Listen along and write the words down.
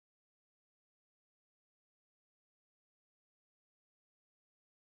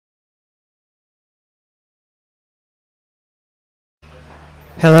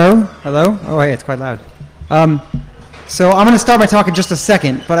Hello? Hello? Oh, hey, it's quite loud. So I'm going to start my talk in just a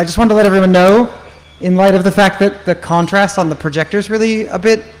second, but I just wanted to let everyone know, in light of the fact that the contrast on the projector is really a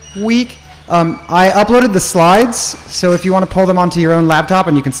bit weak, I uploaded the slides, so if you want to pull them onto your own laptop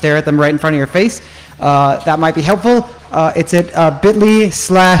and you can stare at them right in front of your face, that might be helpful. It's at bit.ly/N,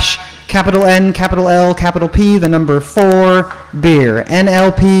 L, P, the number 4, beer.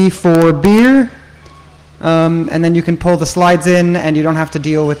 NLP for beer. And then you can pull the slides in and you don't have to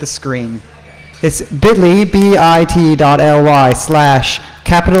deal with the screen. It's bit.ly, bit.ly/N,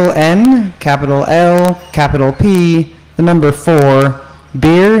 L, P, the number 4,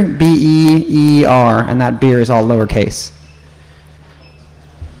 beer, B-E-E-R, and that beer is all lowercase.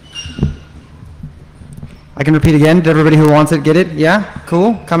 I can repeat again. Did everybody who wants it get it? Yeah?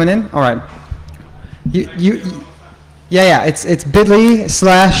 Cool? Coming in? All right. Yeah, it's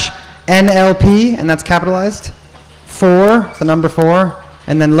bit.ly/NLP, and that's capitalized, 4, the number 4,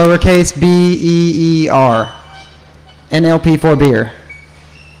 and then lowercase B-E-E-R, NLP for beer.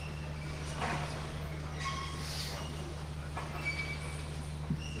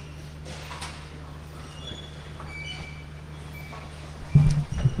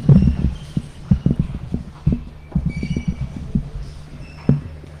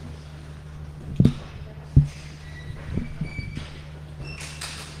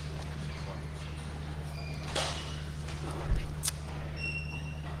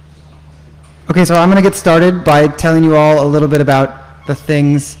 Okay, so I'm going to get started by telling you all a little bit about the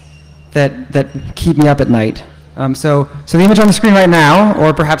things that keep me up at night. So the image on the screen right now,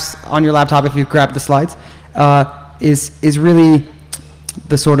 or perhaps on your laptop if you've grabbed the slides, is really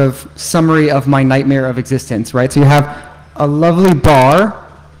the sort of summary of my nightmare of existence, right? So you have a lovely bar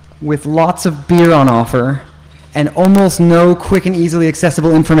with lots of beer on offer and almost no quick and easily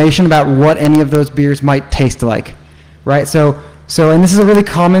accessible information about what any of those beers might taste like, right? And this is a really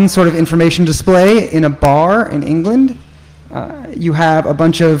common sort of information display in a bar in England. You have a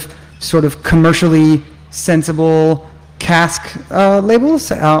bunch of sort of commercially sensible cask labels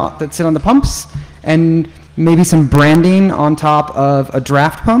that sit on the pumps, and maybe some branding on top of a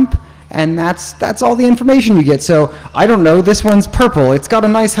draft pump, and that's all the information you get. So I don't know, this one's purple, it's got a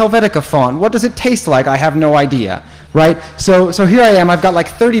nice Helvetica font, what does it taste like? I have no idea, right? So here I am, I've got like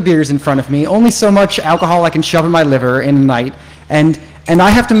 30 beers in front of me, only so much alcohol I can shove in my liver in a night, and I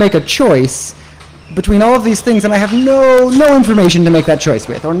have to make a choice between all of these things, and I have no information to make that choice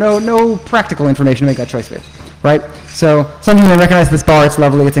with, or no practical information to make that choice with, right? So some of you may recognize this bar, it's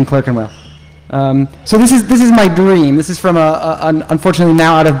lovely, it's in Clerkenwell. So this is my dream. This is from an unfortunately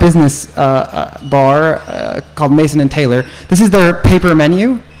now out of business bar called Mason and Taylor. This is their paper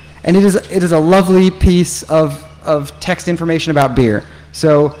menu, and it is a lovely piece of text information about beer.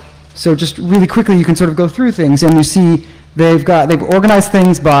 So just really quickly you can sort of go through things, and you see they've organized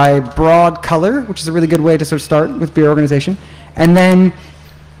things by broad color, which is a really good way to sort of start with beer organization, and then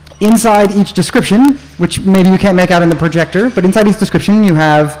inside each description, which maybe you can't make out in the projector, but inside each description you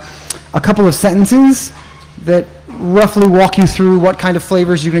have a couple of sentences that roughly walk you through what kind of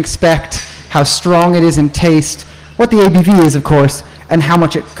flavors you can expect, how strong it is in taste, what the ABV is, of course, and how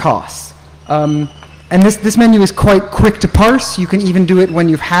much it costs. And this menu is quite quick to parse. You can even do it when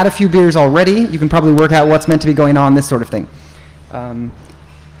you've had a few beers already. You can probably work out what's meant to be going on, this sort of thing.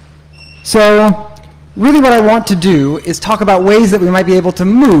 So really what I want to do is talk about ways that we might be able to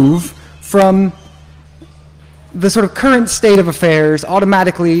move from the sort of current state of affairs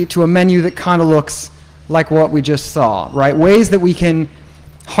automatically to a menu that kind of looks like what we just saw, right? Ways that we can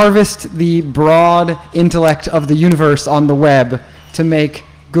harvest the broad intellect of the universe on the web to make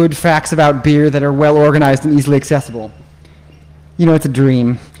good facts about beer that are well organized and easily accessible. You know, it's a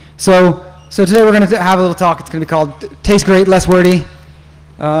dream. So today we're going to have a little talk. It's going to be called Taste Great, Less Wordy.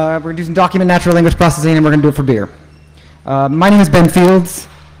 We're going to do some document natural language processing, and we're going to do it for beer. My name is Ben Fields,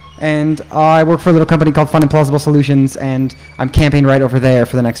 and I work for a little company called Fun and Plausible Solutions, and I'm camping right over there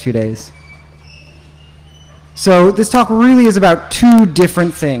for the next few days. So this talk really is about two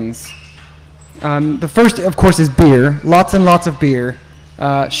different things. The first, of course, is beer. Lots and lots of beer.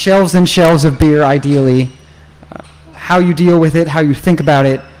 Shelves and shelves of beer, ideally. How you deal with it, how you think about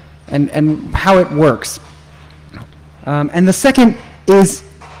it, and how it works. And the second is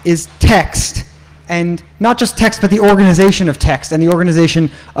text. And not just text, but the organization of text and the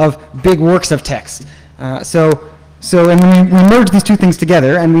organization of big works of text. And we merge these two things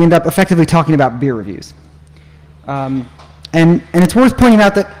together, and we end up effectively talking about beer reviews. And it's worth pointing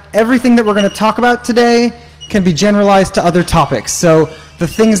out that everything that we're going to talk about today can be generalized to other topics. So the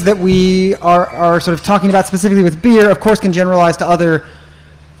things that we are sort of talking about specifically with beer, of course, can generalize to other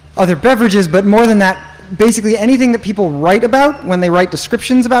beverages, but more than that, basically anything that people write about when they write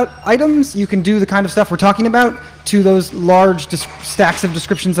descriptions about items, you can do the kind of stuff we're talking about to those large stacks of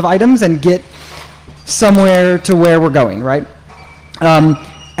descriptions of items and get somewhere to where we're going, right?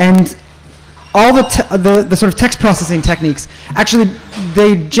 And all the sort of text processing techniques, actually,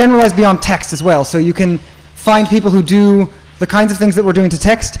 they generalize beyond text as well. So you can find people who do the kinds of things that we're doing to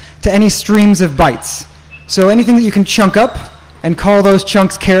text to any streams of bytes. So anything that you can chunk up and call those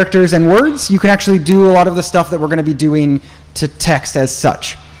chunks characters and words, you can actually do a lot of the stuff that we're going to be doing to text as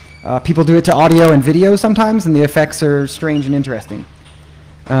such. People do it to audio and video sometimes, and the effects are strange and interesting.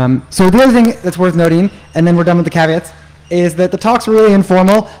 So the other thing that's worth noting, and then we're done with the caveats, is that the talk's really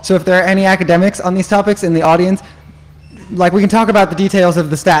informal. So if there are any academics on these topics in the audience, like, we can talk about the details of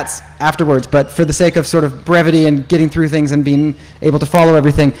the stats afterwards, but for the sake of sort of brevity and getting through things and being able to follow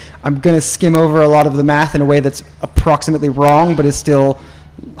everything, I'm going to skim over a lot of the math in a way that's approximately wrong, but is still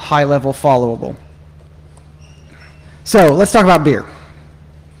high-level followable. So let's talk about beer.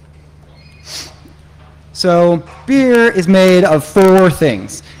 So beer is made of 4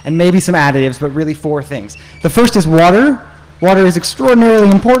 things, and maybe some additives, but really 4 things. The first is water. Water is extraordinarily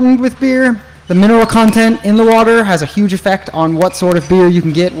important with beer. The mineral content in the water has a huge effect on what sort of beer you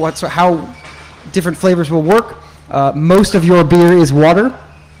can get, how different flavors will work. Most of your beer is water.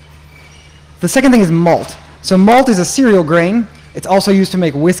 The second thing is malt. So malt is a cereal grain. It's also used to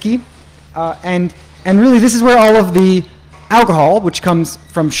make whiskey. And really, this is where all of the alcohol, which comes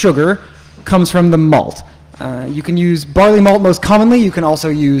from sugar, comes from the malt. You can use barley malt most commonly. You can also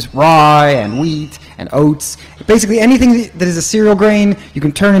use rye and wheat and oats. Basically anything that is a cereal grain, you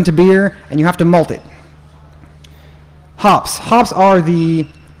can turn into beer, and you have to malt it. Hops. Hops are the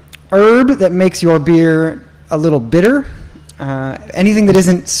herb that makes your beer a little bitter. Anything that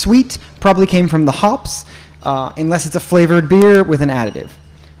isn't sweet probably came from the hops, unless it's a flavored beer with an additive.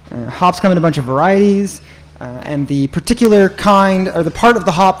 Hops come in a bunch of varieties. And the particular kind, or the part of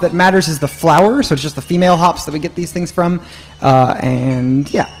the hop that matters, is the flower. So it's just the female hops that we get these things from.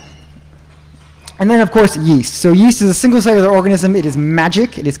 And yeah. And then, of course, yeast. So yeast is a single cellular organism. It is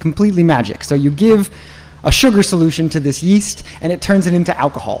magic. It is completely magic. So you give a sugar solution to this yeast, and it turns it into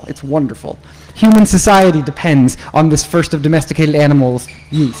alcohol. It's wonderful. Human society depends on this first of domesticated animals,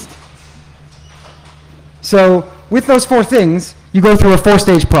 yeast. So with those 4 things, you go through a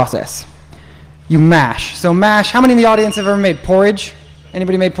 4-stage process. You mash. So mash. How many in the audience have ever made porridge?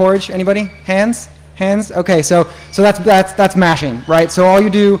 Anybody made porridge? Anybody? Hands? Hands? Okay, so that's mashing, right? So all you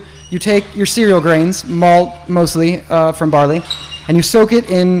do, you take your cereal grains, malt mostly from barley, and you soak it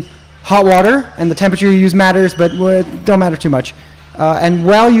in hot water, and the temperature you use matters, but don't matter too much. And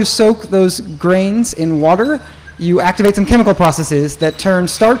while you soak those grains in water, you activate some chemical processes that turn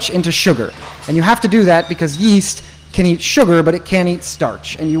starch into sugar. And you have to do that because yeast can eat sugar, but it can't eat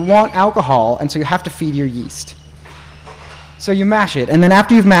starch. And you want alcohol, and so you have to feed your yeast. So you mash it, and then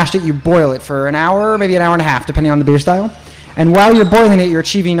after you've mashed it, you boil it for an hour, maybe an hour and a half, depending on the beer style. And while you're boiling it, you're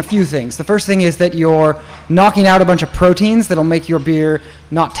achieving a few things. The first thing is that you're knocking out a bunch of proteins that'll make your beer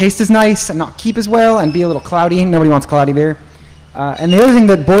not taste as nice and not keep as well and be a little cloudy. Nobody wants cloudy beer. And the other thing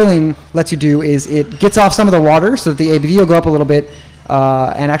that boiling lets you do is it gets off some of the water so that the ABV will go up a little bit.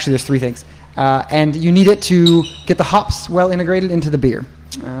 And actually, there's 3 things. And you need it to get the hops well integrated into the beer.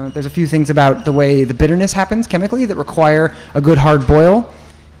 There's a few things about the way the bitterness happens chemically that require a good hard boil.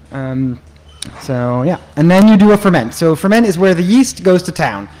 So yeah, and then you do a ferment. So ferment is where the yeast goes to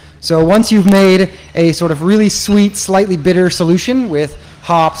town. So once you've made a sort of really sweet, slightly bitter solution with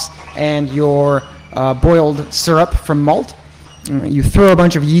hops and your boiled syrup from malt, you throw a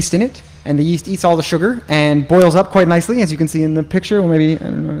bunch of yeast in it, and the yeast eats all the sugar and boils up quite nicely, as you can see in the picture. Well, maybe, I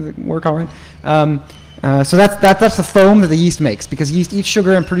don't know, does it work all right? So that's the foam that the yeast makes, because yeast eats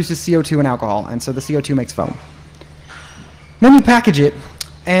sugar and produces CO2 and alcohol, and so the CO2 makes foam. Then you package it,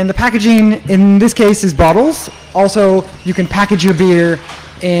 and the packaging in this case is bottles. Also, you can package your beer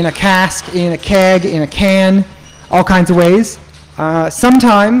in a cask, in a keg, in a can, all kinds of ways.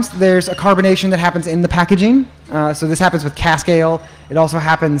 Sometimes there's a carbonation that happens in the packaging. So this happens with cask ale. It also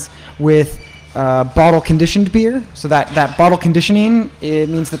happens with bottle conditioned beer. So that bottle conditioning, it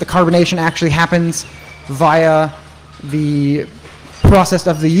means that the carbonation actually happens via the process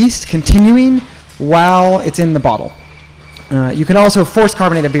of the yeast continuing while it's in the bottle. You can also force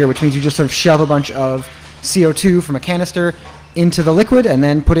carbonate a beer, which means you just sort of shove a bunch of CO2 from a canister into the liquid and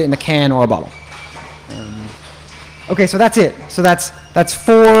then put it in a can or a bottle. Okay, so that's it. So that's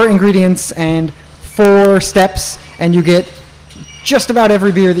 4 ingredients and 4 steps, and you get just about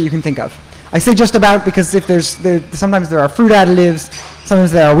every beer that you can think of. I say just about because if sometimes there are fruit additives,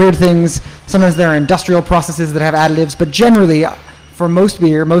 sometimes there are weird things, sometimes there are industrial processes that have additives, but generally, for most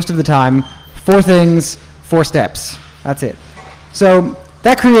beer, most of the time, 4 things, 4 steps. That's it. So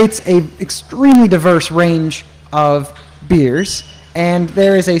that creates a extremely diverse range of beers, and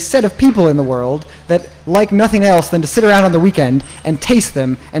there is a set of people in the world that like nothing else than to sit around on the weekend and taste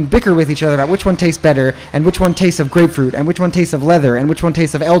them and bicker with each other about which one tastes better and which one tastes of grapefruit and which one tastes of leather and which one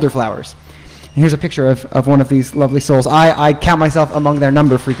tastes of elderflowers. And here's a picture of one of these lovely souls. I count myself among their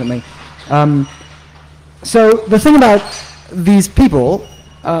number frequently. So the thing about these people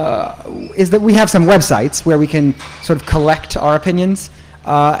is that we have some websites where we can sort of collect our opinions.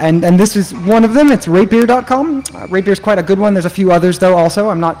 And this is one of them. It's ratebeer.com. Ratebeer is quite a good one. There's a few others, though, also.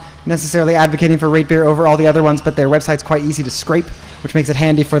 I'm not necessarily advocating for Ratebeer over all the other ones, but their website's quite easy to scrape, which makes it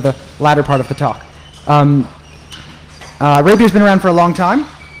handy for the latter part of the talk. Ratebeer's been around for a long time,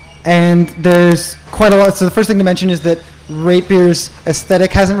 and there's quite a lot. So the first thing to mention is that Ratebeer's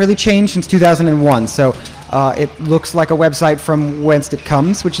aesthetic hasn't really changed since 2001. So it looks like a website from whence it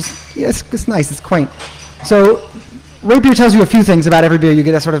comes, which is, yeah, it's nice. It's quaint. So Ratebeer tells you a few things about every beer. You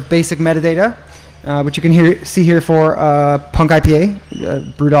get a sort of basic metadata, which you can see here for Punk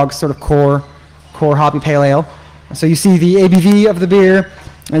IPA, Brewdog's sort of core hoppy pale ale. So you see the ABV of the beer.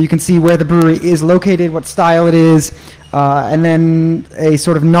 You can see where the brewery is located, what style it is, and then a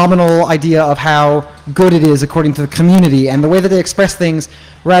sort of nominal idea of how good it is according to the community. And the way that they express things,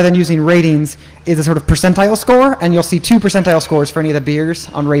 rather than using ratings, is a sort of percentile score. And you'll see 2 percentile scores for any of the beers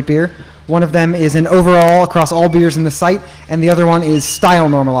on RateBeer. One of them is an overall across all beers in the site, and the other one is style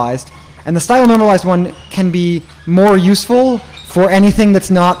normalized. And the style normalized one can be more useful for anything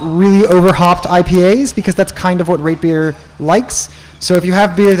that's not really overhopped IPAs, because that's kind of what RateBeer likes. So if you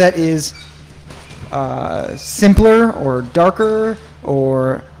have beer that is simpler or darker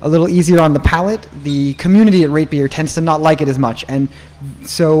or a little easier on the palate, the community at RateBeer tends to not like it as much. And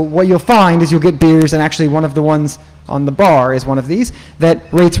so what you'll find is you'll get beers, and actually one of the ones on the bar is one of these, that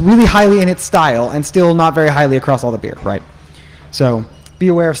rates really highly in its style and still not very highly across all the beer, right? So be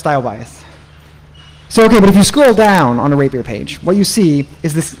aware of style bias. So okay, but if you scroll down on a RateBeer page, what you see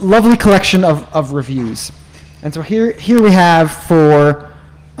is this lovely collection of reviews. And so here we have for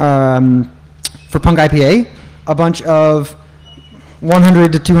Punk IPA a bunch of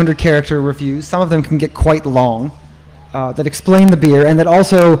 100 to 200 character reviews. Some of them can get quite long, that explain the beer, and that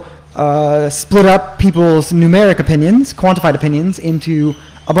also split up people's numeric opinions, quantified opinions, into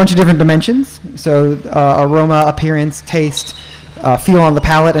a bunch of different dimensions. So aroma, appearance, taste, feel on the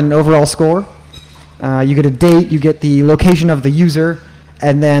palate, and overall score. You get a date, you get the location of the user,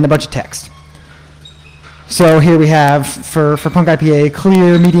 and then a bunch of text. So here we have, for Punk IPA,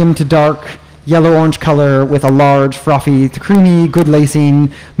 clear, medium to dark, yellow-orange color with a large, frothy to creamy, good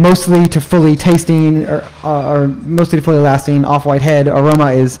lacing, mostly to fully tasting, or mostly to fully lasting, off-white head.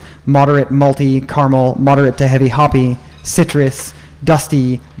 Aroma is moderate, malty, caramel, moderate to heavy hoppy, citrus,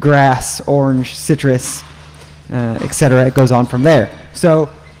 dusty, grass, orange, citrus, etc. It goes on from there. So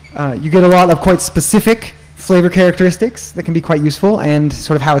you get a lot of quite specific flavor characteristics that can be quite useful, and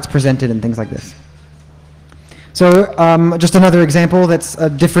sort of how it's presented and things like this. So just another example that's a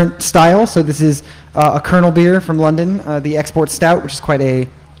different style. So this is a Kernel beer from London, the Export Stout, which is quite a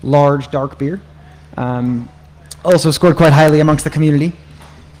large, dark beer. Also scored quite highly amongst the community.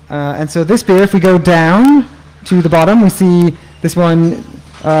 And so this beer, if we go down to the bottom, we see this one,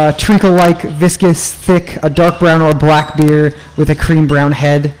 treacle-like, viscous, thick, a dark brown or black beer with a cream brown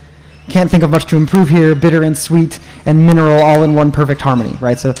head. Can't think of much to improve here. Bitter and sweet and mineral all in one perfect harmony,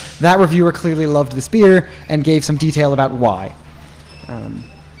 right? So that reviewer clearly loved this beer and gave some detail about why.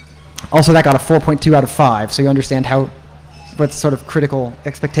 Also, that got a 4.2 out of 5, so you understand what sort of critical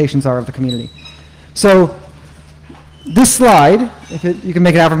expectations are of the community. So this slide, you can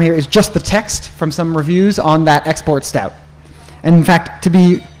make it out from here, is just the text from some reviews on that Export Stout. And in fact, to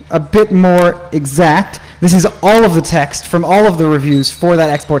be a bit more exact, this is all of the text from all of the reviews for that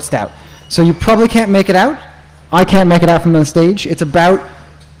Export Stout. So you probably can't make it out. I can't make it out from the stage. It's about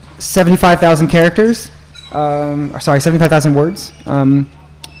 75,000 characters. Sorry, 75,000 words.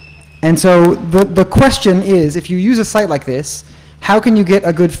 And so the question is, if you use a site like this, how can you get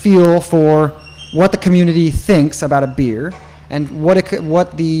a good feel for what the community thinks about a beer and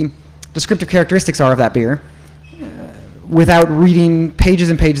what the descriptive characteristics are of that beer without reading pages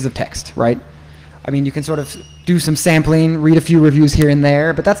and pages of text, right? I mean, you can sort of do some sampling, read a few reviews here and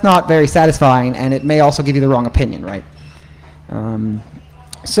there, but that's not very satisfying, and it may also give you the wrong opinion, right?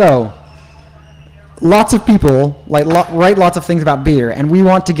 So, lots of people write lots of things about beer, and we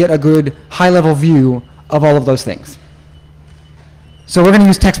want to get a good high-level view of all of those things. So we're going to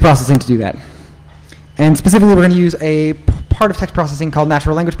use text processing to do that. And specifically, we're going to use a part of text processing called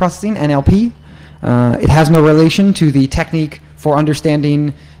natural language processing, NLP. It has no relation to the technique for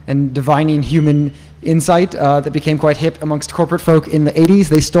understanding and divining human insight that became quite hip amongst corporate folk in the 80s.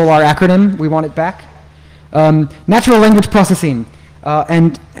 They stole our acronym. We want it back. Natural language processing.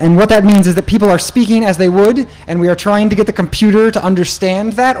 And what that means is that people are speaking as they would, and we are trying to get the computer to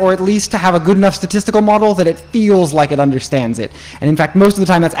understand that, or at least to have a good enough statistical model that it feels like it understands it. And in fact, most of the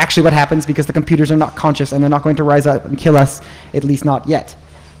time that's actually what happens, because the computers are not conscious and they're not going to rise up and kill us, at least not yet.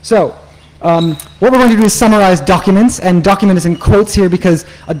 So, what we're going to do is summarize documents, and document is in quotes here because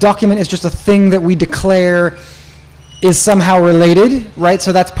a document is just a thing that we declare is somehow related, right?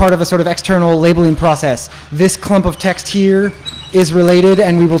 So that's part of a sort of external labeling process. This clump of text here is related,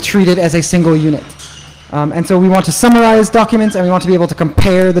 and we will treat it as a single unit. And so we want to summarize documents, and we want to be able to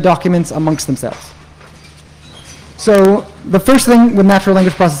compare the documents amongst themselves. So the first thing with natural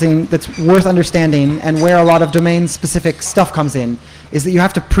language processing that's worth understanding, and where a lot of domain-specific stuff comes in, is that you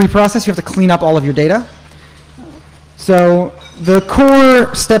have to pre-process, you have to clean up all of your data. So the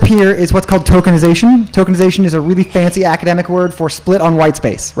core step here is what's called tokenization. Tokenization is a really fancy academic word for split on white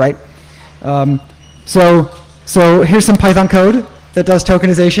space, right? So here's some Python code that does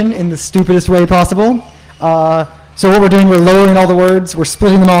tokenization in the stupidest way possible. So what we're doing, we're lowering all the words, we're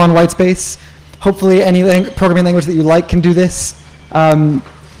splitting them all on white space. Hopefully any programming language that you like can do this.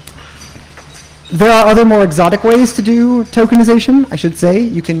 There are other more exotic ways to do tokenization, I should say.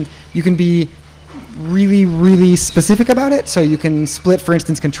 You can be really, really specific about it. So you can split, for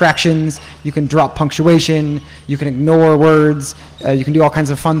instance, contractions, you can drop punctuation, you can ignore words, you can do all kinds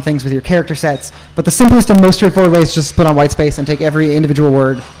of fun things with your character sets. But the simplest and most straightforward way is just split on white space and take every individual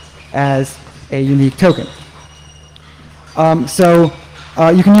word as a unique token.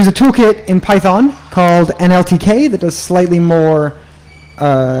 You can use a toolkit in Python called NLTK that does slightly more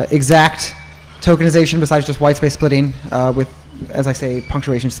exact tokenization besides just white space splitting with, as I say,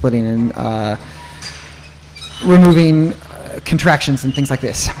 punctuation splitting and removing contractions and things like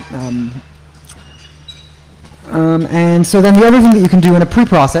this. And so then the other thing that you can do in a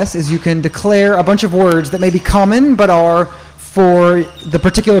pre-process is you can declare a bunch of words that may be common but are, for the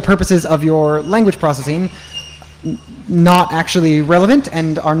particular purposes of your language processing, not actually relevant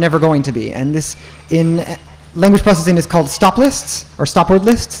and are never going to be. And this in language processing is called stop lists or stop word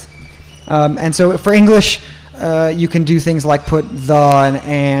lists. And so for English, you can do things like put the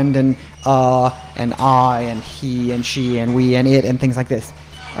and I and he and she and we and it and things like this.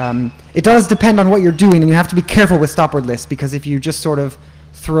 It does depend on what you're doing, and you have to be careful with stop word lists, because if you just sort of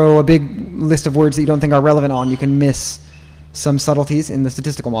throw a big list of words that you don't think are relevant on, you can miss some subtleties in the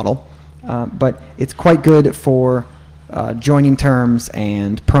statistical model. But it's quite good for joining terms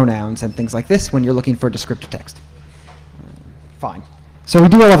and pronouns and things like this when you're looking for descriptive text. Fine. So we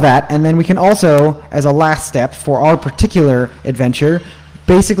do all of that, and then we can also, as a last step for our particular adventure,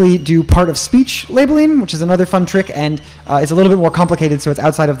 basically do part of speech labeling, which is another fun trick, and it's a little bit more complicated, so it's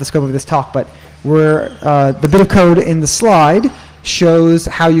outside of the scope of this talk, but the bit of code in the slide shows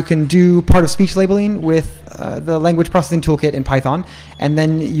how you can do part of speech labeling with the language processing toolkit in Python, and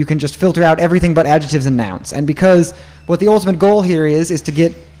then you can just filter out everything but adjectives and nouns. And because what the ultimate goal here is to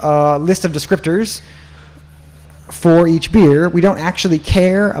get a list of descriptors for each beer, we don't actually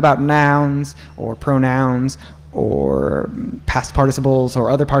care about nouns or pronouns or past participles or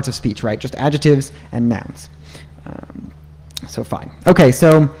other parts of speech, right? Just adjectives and nouns. So fine. Okay,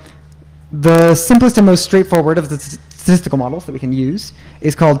 so the simplest and most straightforward of the statistical models that we can use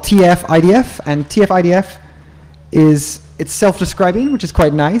is called TF-IDF, and TF-IDF it's self-describing, which is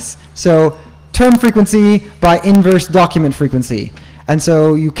quite nice. So term frequency by inverse document frequency. And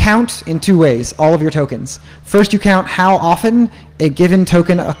so you count in two ways, all of your tokens. First, you count how often a given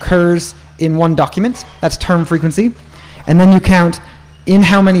token occurs in one document. That's term frequency. And then you count in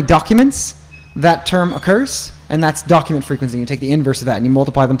how many documents that term occurs, and that's document frequency. You take the inverse of that and you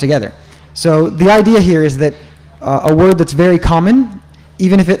multiply them together. So the idea here is that a word that's very common,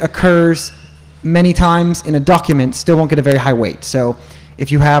 even if it occurs many times in a document, still won't get a very high weight. So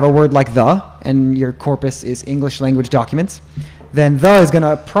if you have a word like the, and your corpus is English language documents, then the is going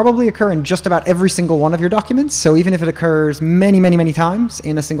to probably occur in just about every single one of your documents. So even if it occurs many, many, many times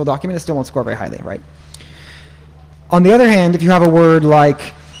in a single document, it still won't score very highly, right? On the other hand, if you have a word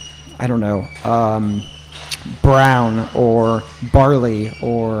like, I don't know, brown or barley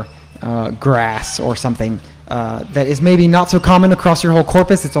or grass or something that is maybe not so common across your whole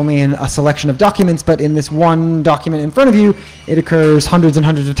corpus, it's only in a selection of documents, but in this one document in front of you, it occurs hundreds and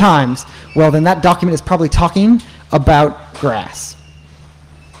hundreds of times, well, then that document is probably talking about grass.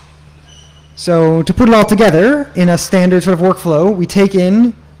 So to put it all together in a standard sort of workflow, we take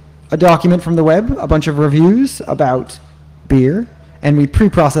in a document from the web, a bunch of reviews about beer, and we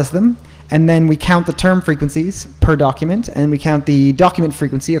pre-process them, and then we count the term frequencies per document, and we count the document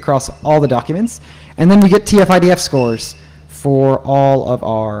frequency across all the documents, and then we get TF-IDF scores for all of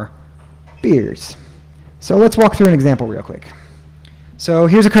our beers. So let's walk through an example real quick. So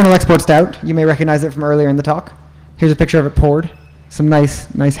here's a kernel export stout. You may recognize it from earlier in the talk. Here's a picture of it poured. Some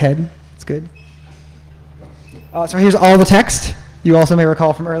nice head. It's good. So here's all the text you also may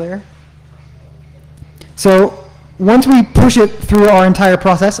recall from earlier. So once we push it through our entire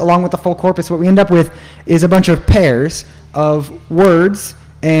process, along with the full corpus, what we end up with is a bunch of pairs of words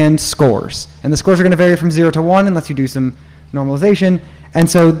and scores. And the scores are going to vary from 0 to 1 unless you do some normalization. And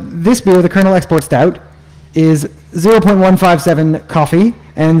so this beer, the kernel export stout, is 0.157 coffee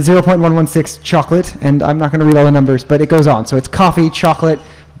and 0.116 chocolate. And I'm not going to read all the numbers, but it goes on. So it's coffee, chocolate,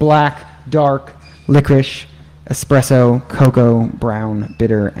 black, dark, licorice, espresso, cocoa, brown,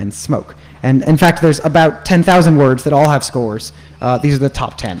 bitter, and smoke. And in fact, there's about 10,000 words that all have scores. These are the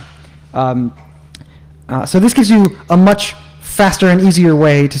top 10. So this gives you a much faster and easier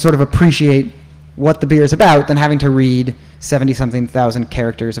way to sort of appreciate what the beer is about than having to read 70-something thousand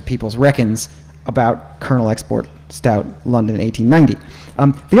characters of people's reckons about kernel export stout London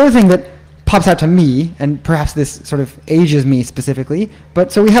 1890. The other thing that pops out to me, and perhaps this sort of ages me specifically,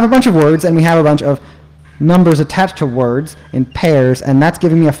 but so we have a bunch of words and we have a bunch of numbers attached to words in pairs, and that's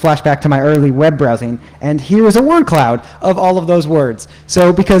giving me a flashback to my early web browsing, and here is a word cloud of all of those words.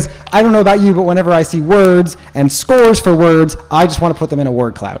 So because I don't know about you, but whenever I see words and scores for words, I just want to put them in a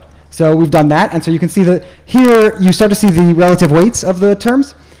word cloud. So we've done that, and so you can see that here you start to see the relative weights of the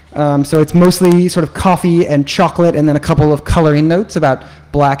terms. So it's mostly sort of coffee and chocolate, and then a couple of coloring notes about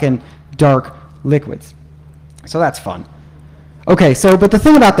black and dark liquids. So that's fun. Okay, so but the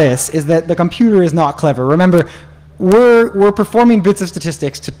thing about this is that the computer is not clever. Remember, we're performing bits of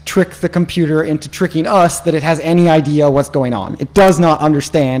statistics to trick the computer into tricking us that it has any idea what's going on. It does not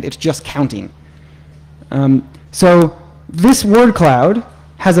understand, it's just counting. So this word cloud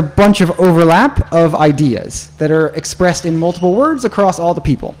has a bunch of overlap of ideas that are expressed in multiple words across all the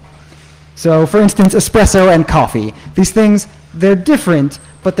people. So for instance, espresso and coffee. These things, they're different,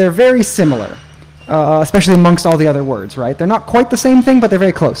 but they're very similar. Especially amongst all the other words, right? They're not quite the same thing, but they're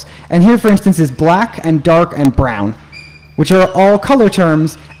very close. And here, for instance, is black and dark and brown, which are all color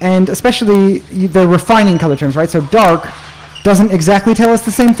terms, and especially they're refining color terms, right? So dark doesn't exactly tell us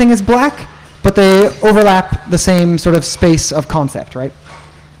the same thing as black, but they overlap the same sort of space of concept, right?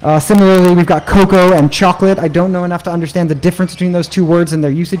 Similarly, we've got cocoa and chocolate. I don't know enough to understand the difference between those two words and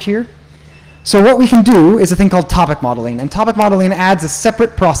their usage here. So what we can do is a thing called topic modeling, and topic modeling adds a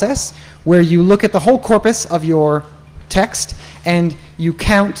separate process where you look at the whole corpus of your text and you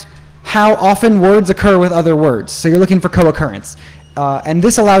count how often words occur with other words. So you're looking for co-occurrence. And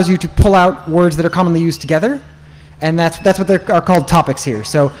this allows you to pull out words that are commonly used together, and that's what they are called topics here.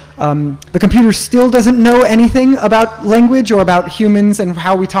 So the computer still doesn't know anything about language or about humans and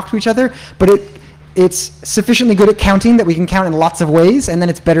how we talk to each other, but it's sufficiently good at counting that we can count in lots of ways, and then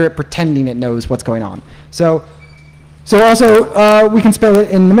it's better at pretending it knows what's going on. So also, we can spell it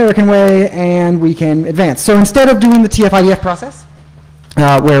in an American way, and we can advance. So instead of doing the TF-IDF process,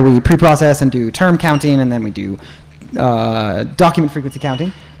 where we pre-process and do term counting, and then we do document frequency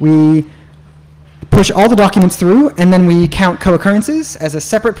counting, we push all the documents through, and then we count co-occurrences as a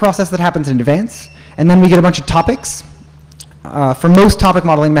separate process that happens in advance, and then we get a bunch of topics. For most topic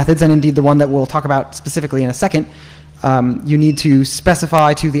modeling methods, and indeed the one that we'll talk about specifically in a second, you need to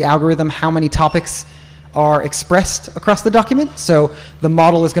specify to the algorithm how many topics are expressed across the document. So the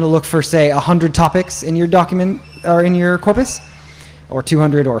model is going to look for, say, 100 topics in your document or in your corpus, or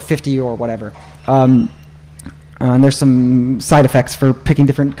 200 or 50 or whatever. And there's some side effects for picking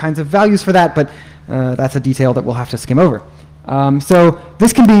different kinds of values for that, but that's a detail that we'll have to skim over. So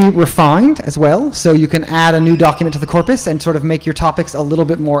this can be refined as well, so you can add a new document to the corpus and sort of make your topics a little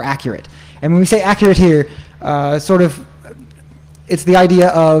bit more accurate. And when we say accurate here, it's the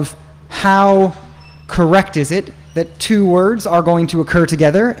idea of how correct is it that two words are going to occur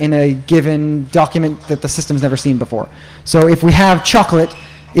together in a given document that the system's never seen before. So if we have chocolate,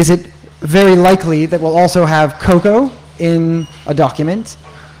 is it very likely that we'll also have cocoa in a document?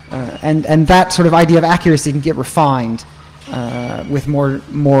 And that sort of idea of accuracy can get refined with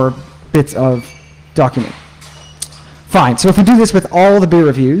more bits of document. Fine, so if we do this with all the beer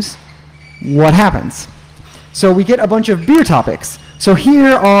reviews, what happens? So we get a bunch of beer topics. So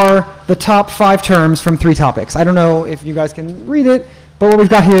here are the top 5 terms from 3 topics. I don't know if you guys can read it, but what we've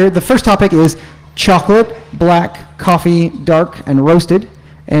got here, the first topic is chocolate, black, coffee, dark, and roasted.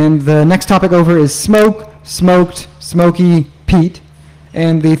 And the next topic over is smoke, smoked, smoky, peat.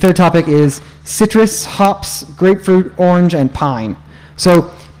 And the third topic is citrus, hops, grapefruit, orange, and pine.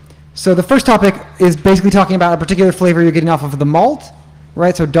 So So the first topic is basically talking about a particular flavor you're getting off of the malt,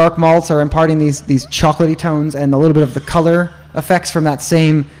 right? So dark malts are imparting these chocolatey tones and a little bit of the color effects from that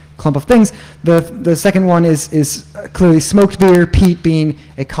same clump of things. The second one is clearly smoked beer, peat being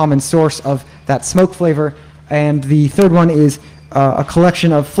a common source of that smoke flavor. And the third one is a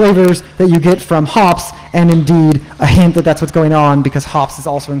collection of flavors that you get from hops, and indeed a hint that that's what's going on because hops is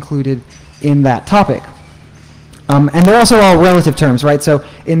also included in that topic. And they're also all relative terms, right? So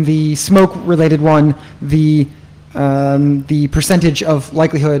in the smoke-related one, the percentage of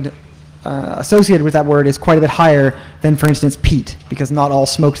likelihood associated with that word is quite a bit higher than, for instance, peat, because not all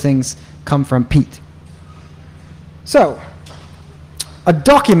smoked things come from peat. So a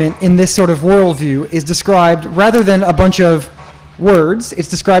document in this sort of worldview is described, rather than a bunch of words, it's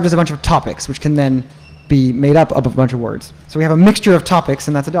described as a bunch of topics, which can then be made up of a bunch of words. So we have a mixture of topics,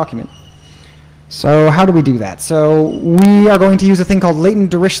 and that's a document. So how do we do that? So we are going to use a thing called latent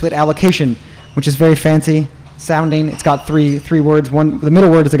Dirichlet allocation, which is very fancy sounding. It's got three words. The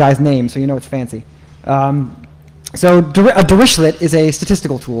middle word is the guy's name, so you know it's fancy. So a Dirichlet is a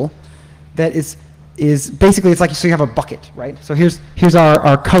statistical tool that is basically, it's like, so you have a bucket, right? So here's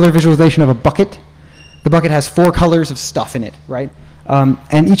our color visualization of a bucket. The bucket has 4 colors of stuff in it, right?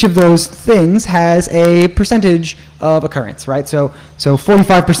 And each of those things has a percentage of occurrence, right? So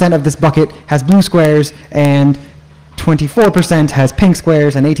 45% of this bucket has blue squares, and 24% has pink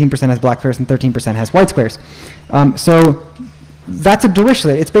squares, and 18% has black squares, and 13% has white squares. So that's a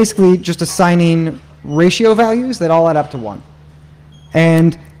Dirichlet. It's basically just assigning ratio values that all add up to 1.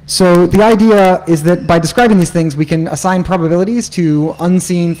 And so the idea is that by describing these things, we can assign probabilities to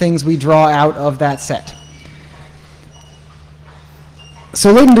unseen things we draw out of that set.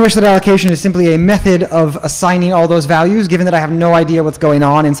 So latent Dirichlet allocation is simply a method of assigning all those values, given that I have no idea what's going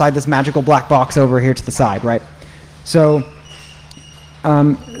on inside this magical black box over here to the side, right? So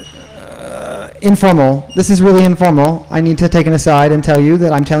informal. This is really informal. I need to take an aside and tell you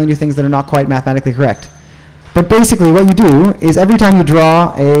that I'm telling you things that are not quite mathematically correct. But basically what you do is every time you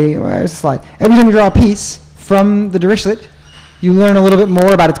draw every time you draw a piece from the Dirichlet, you learn a little bit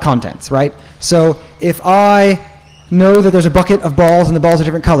more about its contents, right? So if I know that there's a bucket of balls and the balls are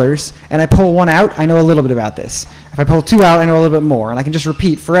different colors, and I pull one out, I know a little bit about this. If I pull 2 out, I know a little bit more, and I can just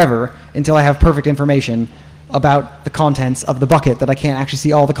repeat forever until I have perfect information about the contents of the bucket that I can't actually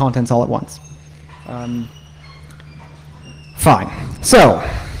see all the contents all at once. Fine. So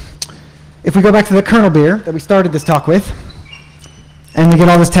if we go back to the kernel beer that we started this talk with, and we get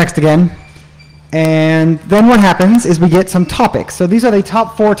all this text again, and then what happens is we get some topics. So these are the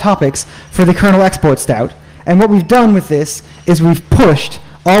top 4 topics for the kernel export stout. And what we've done with this is we've pushed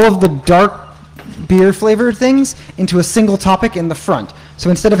all of the dark beer flavored things into a single topic in the front.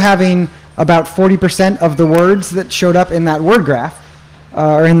 So instead of having about 40% of the words that showed up in that word graph,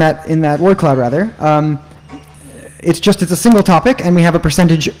 or in that word cloud rather, it's a single topic, and we have a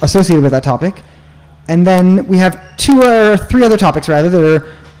percentage associated with that topic. And then we have 2 or 3 other topics rather that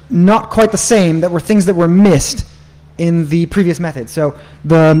are not quite the same, that were things that were missed in the previous method. So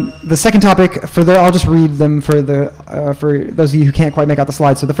the second topic, I'll just read them for those of you who can't quite make out the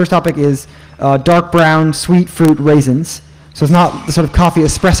slides. So the first topic is dark brown sweet fruit raisins. So it's not the sort of coffee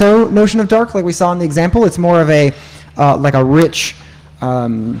espresso notion of dark like we saw in the example. It's more of a like a rich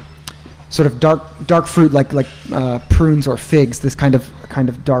sort of dark fruit like prunes or figs. This kind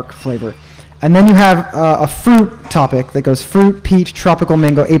of dark flavor. And then you have a fruit topic that goes fruit, peach, tropical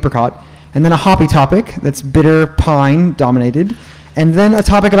mango, apricot. And then a hoppy topic that's bitter, pine dominated. And then a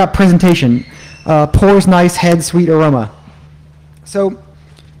topic about presentation, pours nice, head, sweet aroma. So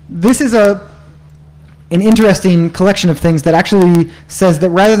this is an interesting collection of things that actually says that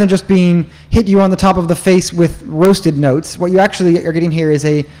rather than just being hit you on the top of the face with roasted notes, what you actually are getting here is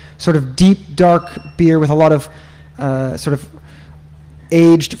a sort of deep, dark beer with a lot of sort of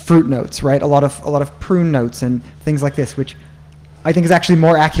aged fruit notes, right? A lot of prune notes and things like this, which I think is actually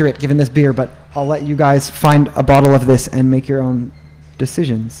more accurate given this beer, but I'll let you guys find a bottle of this and make your own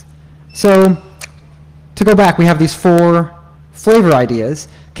decisions. So to go back, we have these 4 flavor ideas.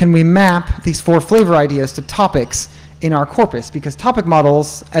 Can we map these 4 flavor ideas to topics in our corpus? Because topic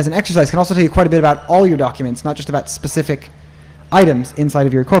models, as an exercise, can also tell you quite a bit about all your documents, not just about specific items inside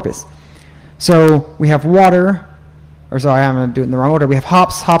of your corpus. So we have water, or sorry, I'm going to do it in the wrong order. We have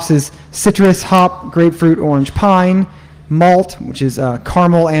hops. Hops is citrus, hop, grapefruit, orange, pine. Malt, which is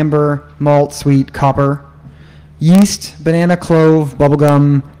caramel, amber, malt, sweet, copper. Yeast, banana, clove, bubble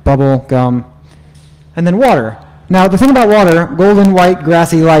gum, and then water. Now the thing about water, golden, white,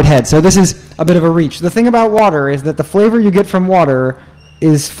 grassy, light head. So this is a bit of a reach. The thing about water is that the flavor you get from water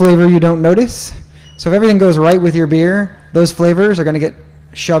is flavor you don't notice. So if everything goes right with your beer, those flavors are going to get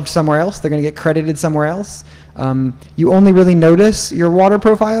shoved somewhere else. They're going to get credited somewhere else. You only really notice your water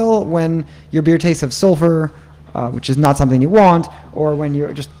profile when your beer tastes of sulfur, which is not something you want, or when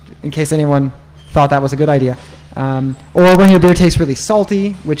you're just, in case anyone thought that was a good idea, or when your beer tastes really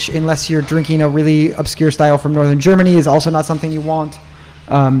salty, which unless you're drinking a really obscure style from northern Germany is also not something you want.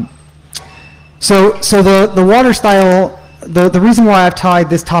 So the water style, the reason why I've tied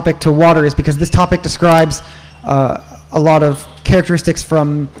this topic to water is because this topic describes a lot of characteristics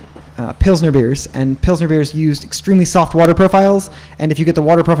from Pilsner beers, and Pilsner beers used extremely soft water profiles, and if you get the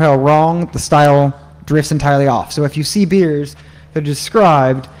water profile wrong, the style drifts entirely off. So if you see beers that are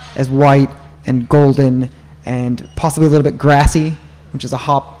described as white and golden and possibly a little bit grassy, which is a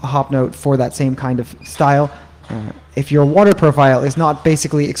hop note for that same kind of style, if your water profile is not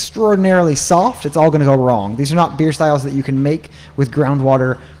basically extraordinarily soft, it's all going to go wrong. These are not beer styles that you can make with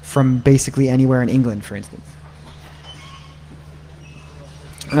groundwater from basically anywhere in England, for instance.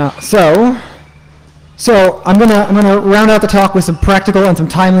 So I'm gonna round out the talk with some practical and some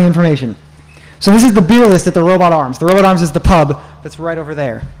timely information. So this is the beer list at the Robot Arms. The Robot Arms is the pub that's right over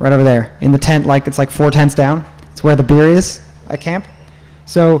there in the tent. It's like 4 tents down. It's where the beer is at camp.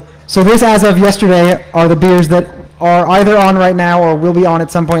 So this, as of yesterday, are the beers that are either on right now or will be on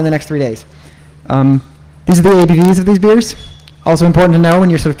at some point in the next 3 days. These are the ABVs of these beers. Also important to know when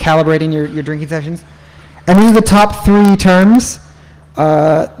you're sort of calibrating your drinking sessions. And these are the top 3 terms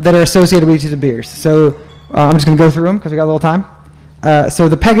that are associated with each of the beers. So I'm just going to go through them because we got a little time. So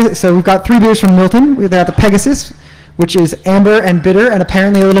we've got 3 beers from Milton. We've got the Pegasus, which is amber and bitter and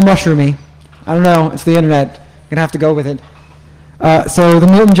apparently a little mushroomy. I don't know. It's the internet. You're going to have to go with it. So the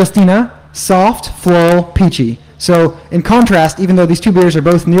Milton Justina, soft, floral, peachy. So in contrast, even though these 2 beers are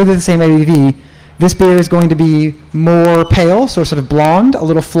both nearly the same ABV, this beer is going to be more pale, so sort of blonde, a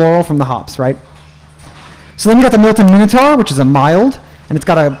little floral from the hops, right? So then we got the Milton Minotaur, which is a mild, and it's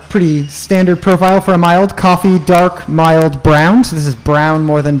got a pretty standard profile for a mild. Coffee, dark, mild, brown. So this is brown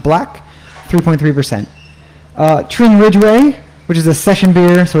more than black, 3.3%. Tring Ridgeway, which is a session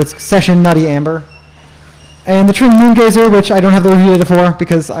beer, so it's session nutty amber. And the Tring Moongazer, which I don't have the review data for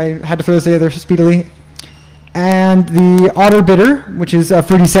because I had to throw this together speedily. And the Otter Bitter, which is a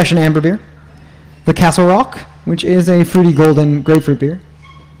fruity session amber beer. The Castle Rock, which is a fruity golden grapefruit beer.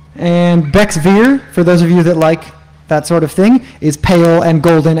 And Beck's Veer, for those of you that like that sort of thing, is pale and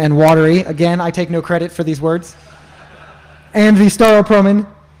golden and watery. Again, I take no credit for these words. And the Staropromen,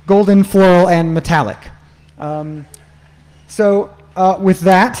 golden, floral, and metallic. With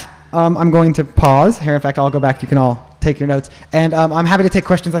that, I'm going to pause. Here, in fact, I'll go back. You can all take your notes. And I'm happy to take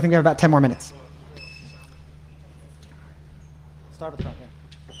questions. I think we have about 10 more minutes. Start with the front, yeah.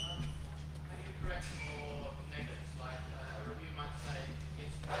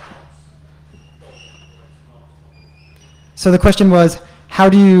 So the question was, how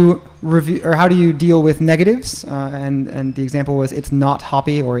do you review, or how do you deal with negatives? And the example was, it's not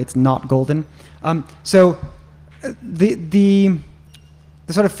hoppy or it's not golden. So the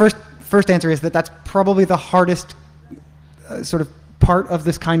sort of first answer is that that's probably the hardest sort of part of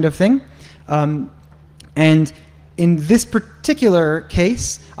this kind of thing. And in this particular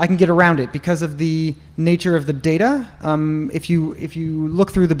case, I can get around it because of the nature of the data. If you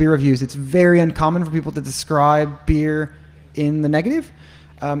look through the beer reviews, it's very uncommon for people to describe beer in the negative.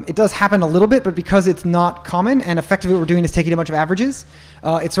 It does happen a little bit, but because it's not common, and effectively what we're doing is taking a bunch of averages,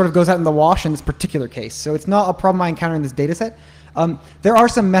 it sort of goes out in the wash in this particular case. So it's not a problem I encounter in this data set. There are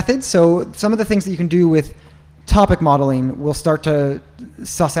some methods. So some of the things that you can do with topic modeling will start to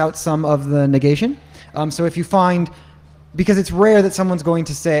suss out some of the negation. So if you find, because it's rare that someone's going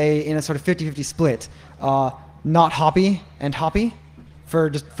to say in a sort of 50-50 split, not hoppy and hoppy for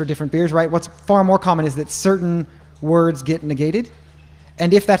different beers, right? What's far more common is that certain words get negated.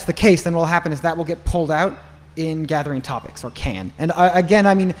 And if that's the case, then what will happen is that will get pulled out in gathering topics, or can. And again,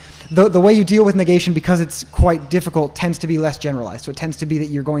 I mean, the way you deal with negation, because it's quite difficult, tends to be less generalized. So it tends to be that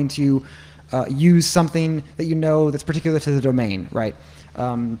you're going to use something that you know that's particular to the domain, right?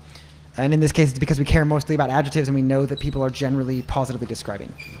 And in this case, it's because we care mostly about adjectives and we know that people are generally positively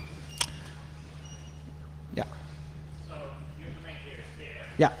describing. Yeah. So your domain here is clear.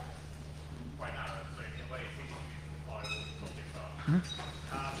 Yeah. Quite narrow, so in a way it's easy to apply all the topics are. Mm-hmm.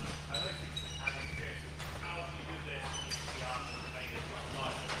 I'd like to add in curious, how do you do this if the art of the domain is much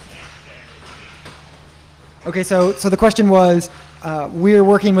larger than the Okay, so the question was, we're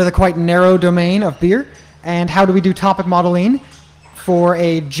working with a quite narrow domain of beer, and how do we do topic modeling for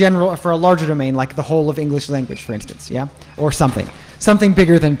a larger domain, like the whole of English language, for instance, yeah? Or something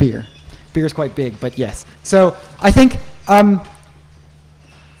bigger than beer. Beer is quite big, but yes. So I think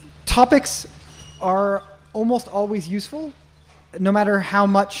topics are almost always useful no matter how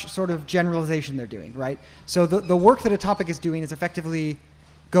much sort of generalization they're doing, right? So the work that a topic is doing is effectively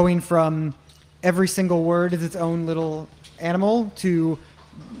going from every single word is its own little animal to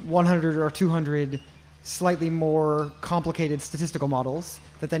 100 or 200 slightly more complicated statistical models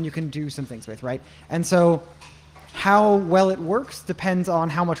that then you can do some things with, right? And so how well it works depends on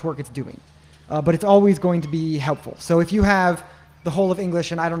how much work it's doing. But it's always going to be helpful. So if you have the whole of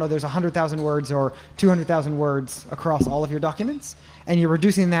English, and I don't know, there's 100,000 words or 200,000 words across all of your documents, and you're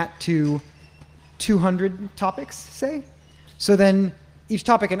reducing that to 200 topics, say, so then each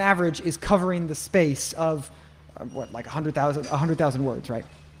topic on average is covering the space of, what, like 100,000 words, right?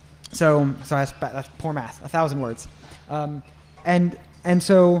 So that's poor math, 1,000 words. And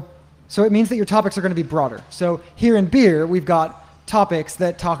so it means that your topics are going to be broader. So here in beer, we've got topics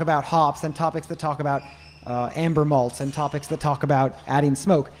that talk about hops and topics that talk about amber malts and topics that talk about adding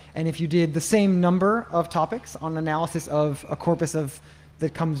smoke. And if you did the same number of topics on analysis of a corpus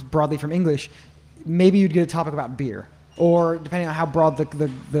that comes broadly from English, maybe you'd get a topic about beer. Or depending on how broad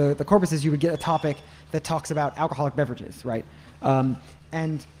the corpus is, you would get a topic that talks about alcoholic beverages, right?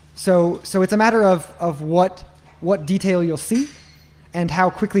 And so it's a matter of what detail you'll see and how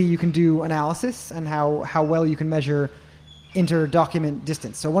quickly you can do analysis and how well you can measure inter-document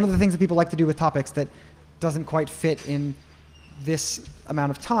distance. So one of the things that people like to do with topics that doesn't quite fit in this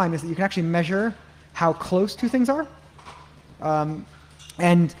amount of time is that you can actually measure how close two things are.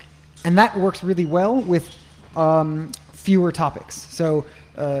 And that works really well with fewer topics. So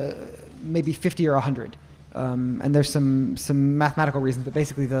maybe 50 or 100. And there's some mathematical reasons, but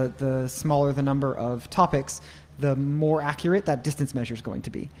basically the smaller the number of topics, the more accurate that distance measure is going to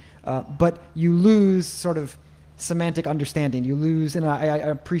be. But you lose sort of semantic understanding. You lose an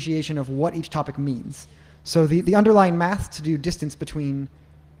appreciation of what each topic means. So the underlying math to do distance between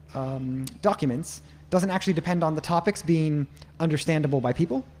documents doesn't actually depend on the topics being understandable by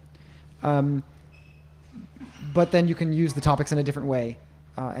people. But then you can use the topics in a different way,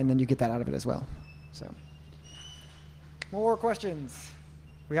 and then you get that out of it as well. So, more questions?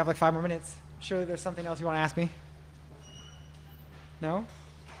 We have like 5 more minutes. Surely there's something else you want to ask me? No?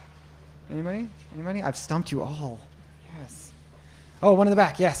 Anybody? Anybody? I've stumped you all. Yes. Oh, one in the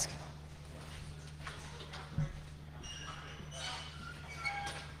back. Yes.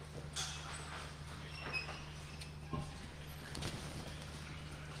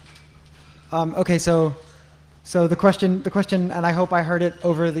 Okay, so the question, and I hope I heard it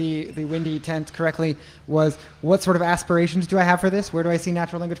over the windy tent correctly, was what sort of aspirations do I have for this? Where do I see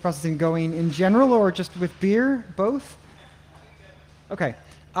natural language processing going in general, or just with beer? Both? Okay.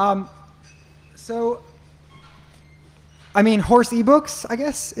 So, I mean, horse ebooks, I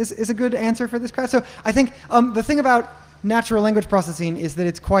guess, is a good answer for this crowd. So I think the thing about natural language processing is that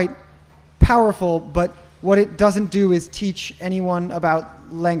it's quite powerful, but what it doesn't do is teach anyone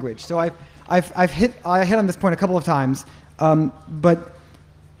about language. So I hit on this point a couple of times, but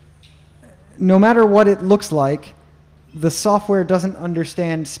no matter what it looks like, the software doesn't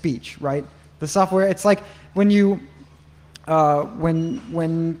understand speech, right? The software, it's like when you,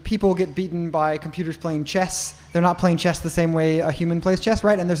 when people get beaten by computers playing chess, they're not playing chess the same way a human plays chess,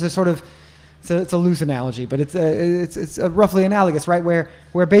 right? And there's a sort of, it's a loose analogy, but it's roughly analogous, right?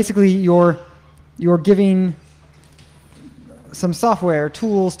 Where basically you're giving some software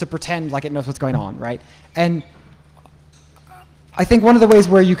tools to pretend like it knows what's going on, right? And I think one of the ways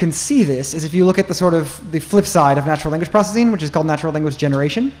where you can see this is if you look at the sort of the flip side of natural language processing, which is called natural language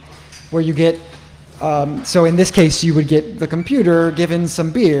generation, where you get, so in this case, you would get the computer given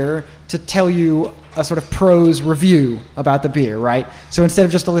some beer to tell you a sort of prose review about the beer, right? So instead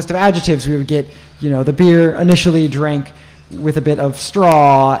of just a list of adjectives, we would get, the beer initially drank with a bit of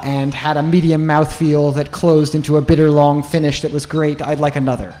straw and had a medium mouthfeel that closed into a bitter long finish that was great. I'd like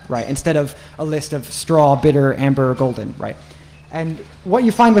another, right? Instead of a list of straw, bitter, amber, golden, right? And what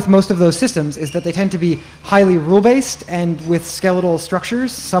you find with most of those systems is that they tend to be highly rule-based and with skeletal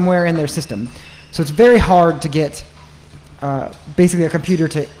structures somewhere in their system. So it's very hard to get basically a computer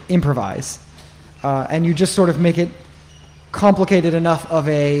to improvise. And you just sort of make it complicated enough of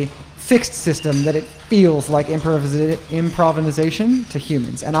a fixed system that it feels like improvisation to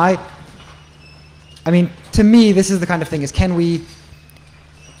humans. And I mean, to me, this is the kind of thing is can we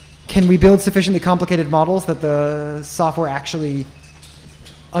build sufficiently complicated models that the software actually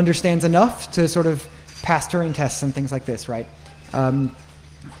understands enough to sort of pass Turing tests and things like this, right?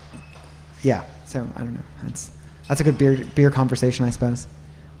 Yeah, so I don't know. That's a good beer conversation, I suppose.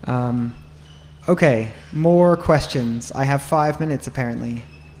 Okay, more questions. I have 5 minutes, apparently.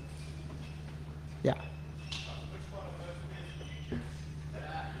 Yeah.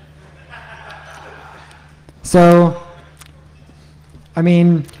 So I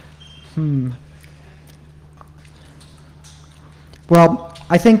mean, well,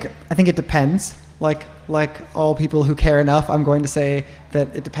 I think it depends. Like all people who care enough, I'm going to say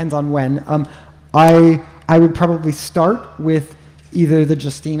that it depends on when. I would probably start with either the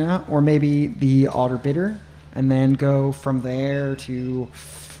Justina or maybe the Otter Bitter, and then go from there to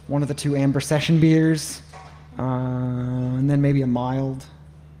one of the two Amber Session beers, and then maybe a mild.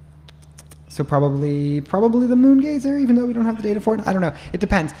 So probably the Moon Gazer, even though we don't have the data for it. I don't know. It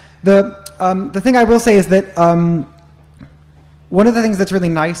depends. The thing I will say is that one of the things that's really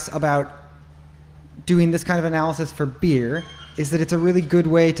nice about doing this kind of analysis for beer is that it's a really good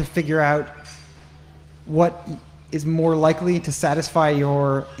way to figure out what is more likely to satisfy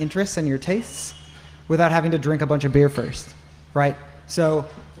your interests and your tastes without having to drink a bunch of beer first, right? So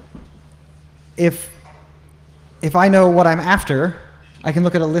if I know what I'm after, I can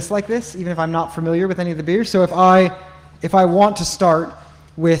look at a list like this, even if I'm not familiar with any of the beers. So if I want to start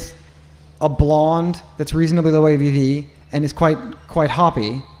with a blonde that's reasonably low ABV and is quite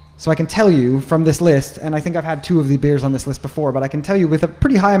hoppy, so I can tell you from this list, and I think I've had two of the beers on this list before, but I can tell you with a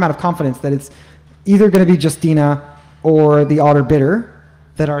pretty high amount of confidence that it's either going to be Justina or the Otter Bitter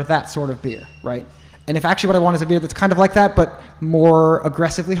that are that sort of beer, right? And if actually what I want is a beer that's kind of like that, but more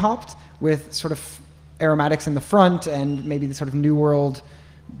aggressively hopped with sort of aromatics in the front and maybe the sort of New World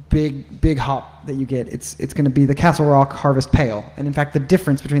big hop that you get, it's going to be the Castle Rock Harvest Pale. And in fact, the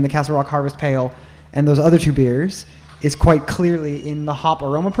difference between the Castle Rock Harvest Pale and those other two beers is quite clearly in the hop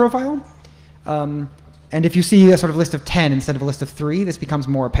aroma profile. And if you see a sort of list of 10 instead of a list of 3, this becomes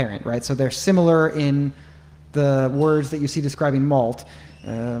more apparent, right? So they're similar in the words that you see describing malt,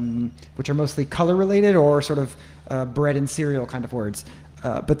 which are mostly color related or sort of bread and cereal kind of words.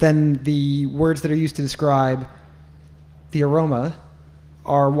 But then the words that are used to describe the aroma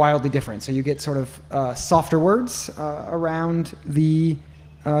are wildly different. So you get sort of softer words around the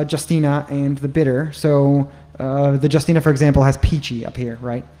Justina and the bitter. So the Justina, for example, has peachy up here,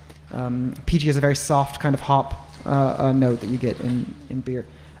 right? Peachy is a very soft kind of hop note that you get in beer.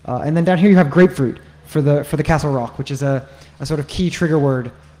 And then down here you have grapefruit for the Castle Rock, which is a sort of key trigger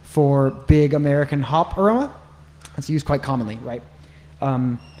word for big American hop aroma. It's used quite commonly, right?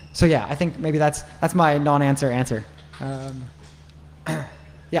 So yeah, I think maybe that's my non-answer answer.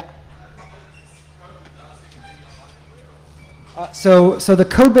 Yeah. So the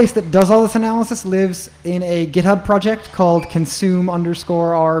code base that does all this analysis lives in a GitHub project called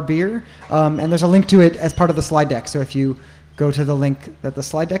consume_r beer, and there's a link to it as part of the slide deck. So if you go to the link that the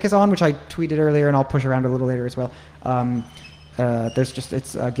slide deck is on, which I tweeted earlier, and I'll push around a little later as well.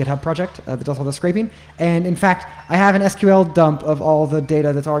 It's a GitHub project that does all the scraping. And in fact, I have an SQL dump of all the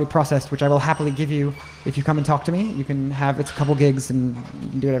data that's already processed, which I will happily give you if you come and talk to me. You can have, it's a couple gigs, and you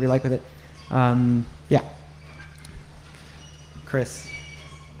can do whatever you like with it. Yeah. Chris.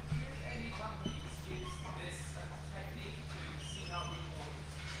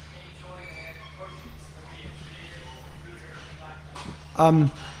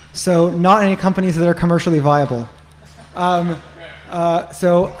 So not any companies that are commercially viable.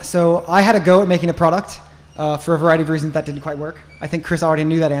 So I had a go at making a product for a variety of reasons that didn't quite work. I think Chris already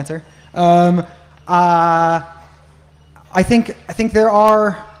knew that answer. I think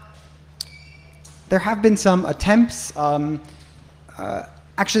there have been some attempts.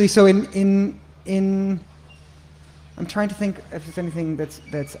 Actually, so in I'm trying to think if there's anything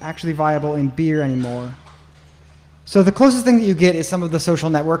that's actually viable in beer anymore. So the closest thing that you get is some of the social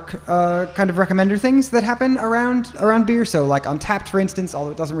network kind of recommender things that happen around beer. So like Untappd, for instance,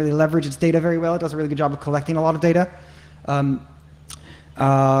 although it doesn't really leverage its data very well, it does a really good job of collecting a lot of data.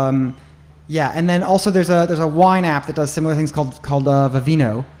 Yeah, and then also there's a wine app that does similar things called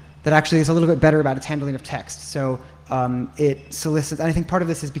Vivino that actually is a little bit better about its handling of text. So it solicits, and I think part of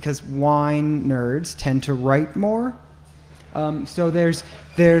this is because wine nerds tend to write more. So there's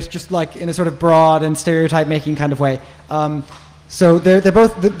just like in a sort of broad and stereotype making kind of way. So they're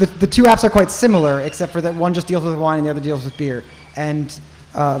both, the two apps are quite similar, except for that one just deals with wine and the other deals with beer. And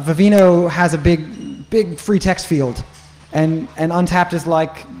Vivino has a big free text field. And Untappd is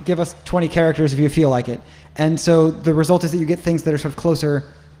like, give us 20 characters if you feel like it. And so the result is that you get things that are sort of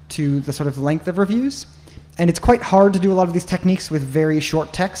closer to the sort of length of reviews. And it's quite hard to do a lot of these techniques with very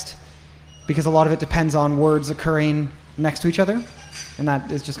short text, because a lot of it depends on words occurring next to each other, and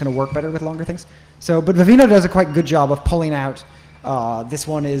that is just going to work better with longer things. So, but Vivino does a quite good job of pulling out, this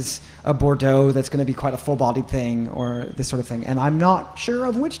one is a Bordeaux that's going to be quite a full-bodied thing, or this sort of thing. And I'm not sure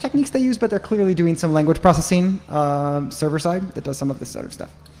of which techniques they use, but they're clearly doing some language processing server side that does some of this sort of stuff.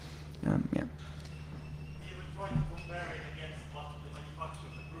 Yeah.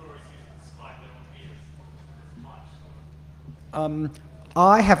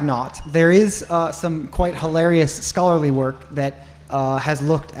 I have not. There is some quite hilarious scholarly work that has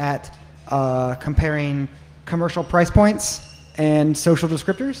looked at comparing commercial price points and social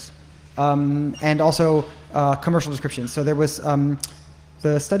descriptors, and also commercial descriptions. So there was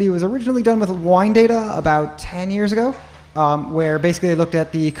the study was originally done with wine data about 10 years ago, where basically they looked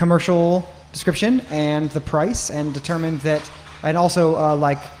at the commercial description and the price and determined that, and also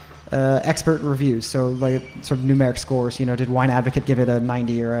expert reviews, so like sort of numeric scores, did Wine Advocate give it a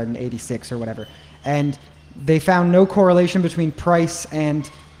 90 or an 86 or whatever. And they found no correlation between price and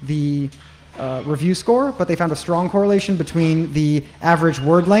the review score, but they found a strong correlation between the average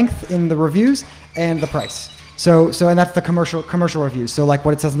word length in the reviews and the price. So and that's the commercial reviews, so like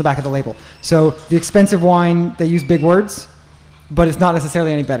what it says on the back of the label. So the expensive wine, they use big words, but it's not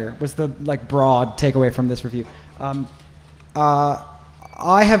necessarily any better, was the broad takeaway from this review.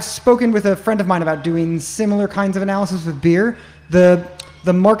 I have spoken with a friend of mine about doing similar kinds of analysis with beer. The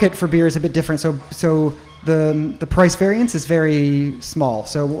market for beer is a bit different, so the price variance is very small.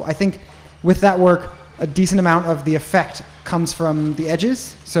 So I think with that work, a decent amount of the effect comes from the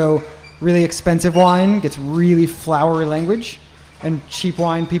edges. So really expensive wine gets really flowery language, and cheap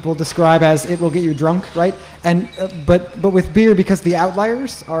wine people describe as it will get you drunk, right? And but with beer, because the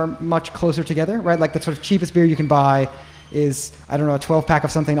outliers are much closer together, right? Like the sort of cheapest beer you can buy is, I don't know, a 12-pack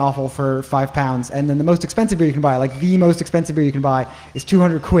of something awful for £5, and then the most expensive beer you can buy, like the most expensive beer you can buy, is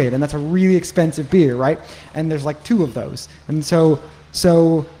 200 quid, and that's a really expensive beer, right? And there's like two of those, and so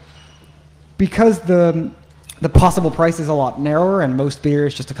because the possible price is a lot narrower, and most beer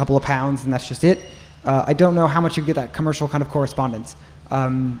is just a couple of pounds, and that's just it. I don't know how much you get that commercial kind of correspondence.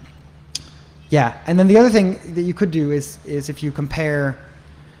 Yeah, and then the other thing that you could do is if you compare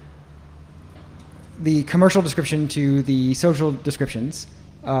the commercial description to the social descriptions,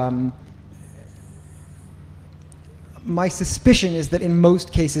 my suspicion is that in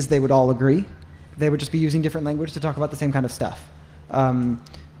most cases they would all agree. They would just be using different language to talk about the same kind of stuff. But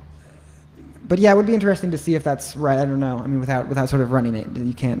yeah, it would be interesting to see if that's right. I don't know. I mean, without sort of running it,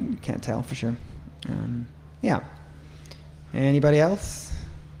 you can't tell for sure. Yeah. Anybody else?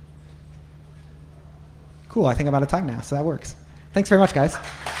 Cool. I think I'm out of time now, so that works. Thanks very much, guys.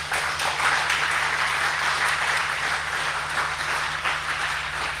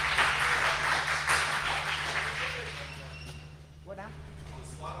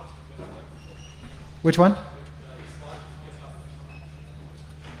 Which one?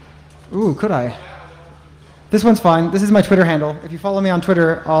 Ooh, could I? This one's fine. This is my Twitter handle. If you follow me on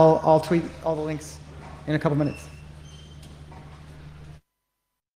Twitter, I'll tweet all the links in a couple minutes.